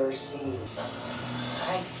ever seen.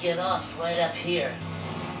 I get off right up here.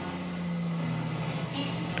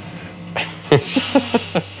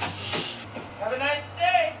 Have a nice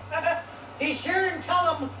day. Be sure and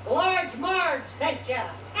tell them Large Marge sent ya.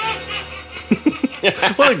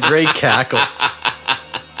 What a great cackle.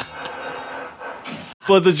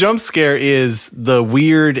 But the jump scare is the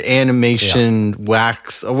weird animation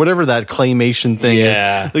wax or whatever that claymation thing is.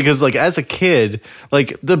 Because like as a kid,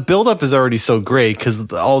 like the buildup is already so great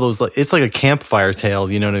because all those, like, it's like a campfire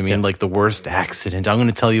tale. You know what I mean? Yeah. Like the worst accident. I'm going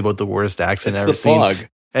to tell you about the worst accident I've ever seen. Fog.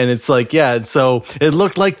 And it's like, so it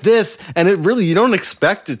looked like this. And it really, you don't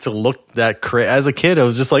expect it to look that crazy. As a kid, I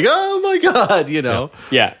was just like, oh my God, you know?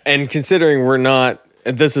 Yeah. And considering we're not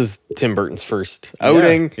this is Tim Burton's first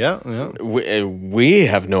outing. Yeah. We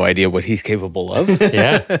have no idea what he's capable of.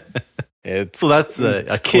 Yeah. So that's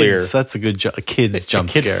a kid's. That's a good a kid's jump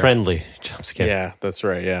scare. Kid-friendly jump scare. Yeah, that's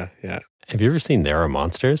right. Yeah. Have you ever seen There Are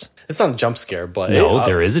Monsters? It's not a jump scare, but no,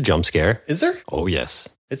 there is a jump scare. Is there? Oh yes.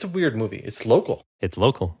 It's a weird movie. It's local. It's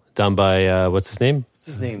local. Done by what's his name? What's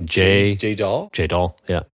his name? J Dahl. J Dahl.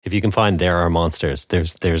 Yeah. If you can find There Are Monsters,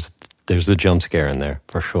 there's a jump scare in there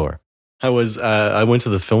for sure. I went to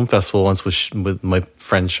the film festival once with my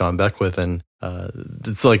friend Sean Beckwith, and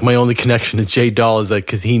it's like my only connection to J Dahl is that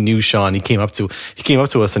because he knew Sean, he came up to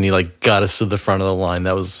us and he like got us to the front of the line.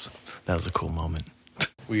 That was a cool moment.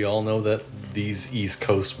 We all know that these East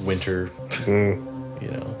Coast winter,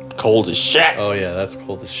 cold as shit. Oh yeah, that's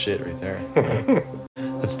cold as shit right there.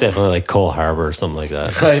 That's definitely like Cole Harbor or something like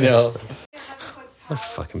that. I know. What a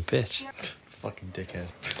fucking bitch. Fucking dickhead.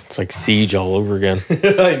 It's like Siege all over again.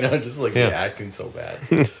 I know, just like acting so bad.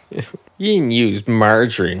 You didn't use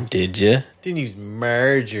margarine, did you? Didn't use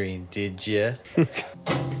margarine, did you?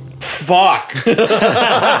 Fuck.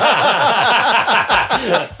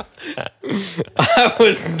 I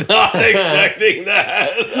was not expecting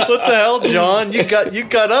that. What the hell, John? You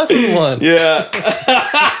got us with one. Yeah.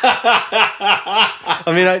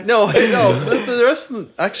 I mean, no. The rest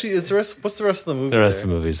what's the rest of the movie? The rest of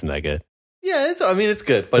the movie isn't that good. Yeah, it's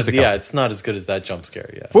good, but it's not as good as that jump scare.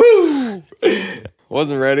 Yeah. Woo!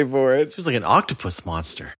 Wasn't ready for it. It was like an octopus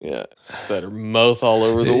monster. Yeah, it's had her mouth all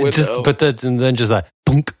over the window. Then just that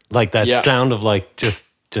thunk, like that sound of like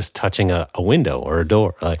just touching a window or a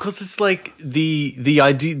door. Because it's like the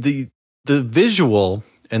idea, the visual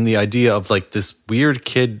and the idea of like this weird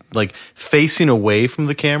kid like facing away from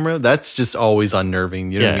the camera. That's just always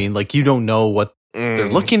unnerving. You know what I mean? Like you don't know what they're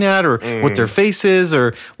looking at or what their face is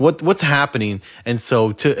or what's happening. And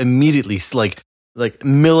so to immediately like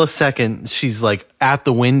millisecond, she's like at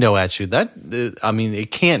the window at you.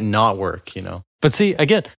 It can't not work, But see,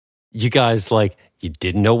 again, you guys like, you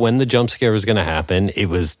didn't know when the jump scare was going to happen.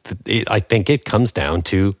 I think it comes down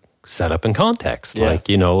to setup and context. Yeah. Like,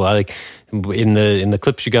 like in the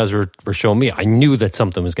clips you guys were showing me, I knew that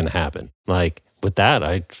something was going to happen. Like with that,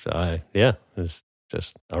 it was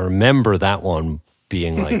just, I remember that one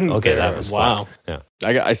being like, okay, that was wow. Fun.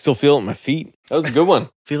 Yeah. I still feel it in my feet. That was a good one.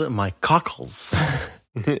 Feel it in my cockles.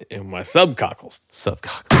 In my subcockles.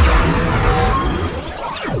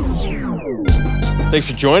 Thanks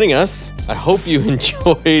for joining us. I hope you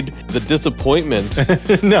enjoyed the disappointment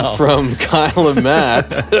from Kyle and Matt.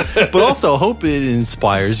 But also hope it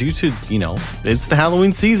inspires you to, it's the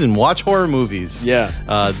Halloween season. Watch horror movies. Yeah.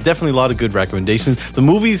 Definitely a lot of good recommendations. The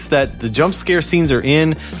movies that the jump scare scenes are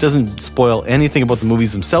in doesn't spoil anything about the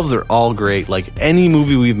movies themselves. They're all great. Like any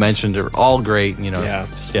movie we've mentioned are all great.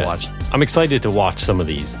 Just watch them. I'm excited to watch some of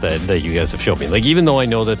these that you guys have showed me. Like even though I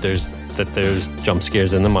know that there's jump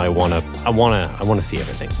scares in them, I want to see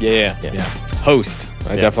everything. Yeah. Host,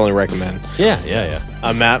 I definitely recommend. Yeah.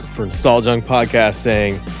 I'm Matt for Nostalgia Podcast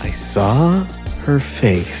saying, I saw her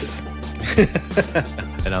face.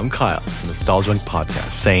 And I'm Kyle from Nostalgia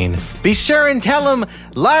Podcast saying, be sure and tell him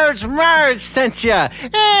Large Marge sent ya.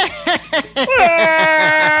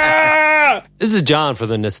 This is John for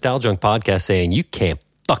the Nostalgia Podcast saying, you can't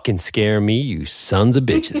fucking scare me, you sons of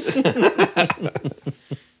bitches.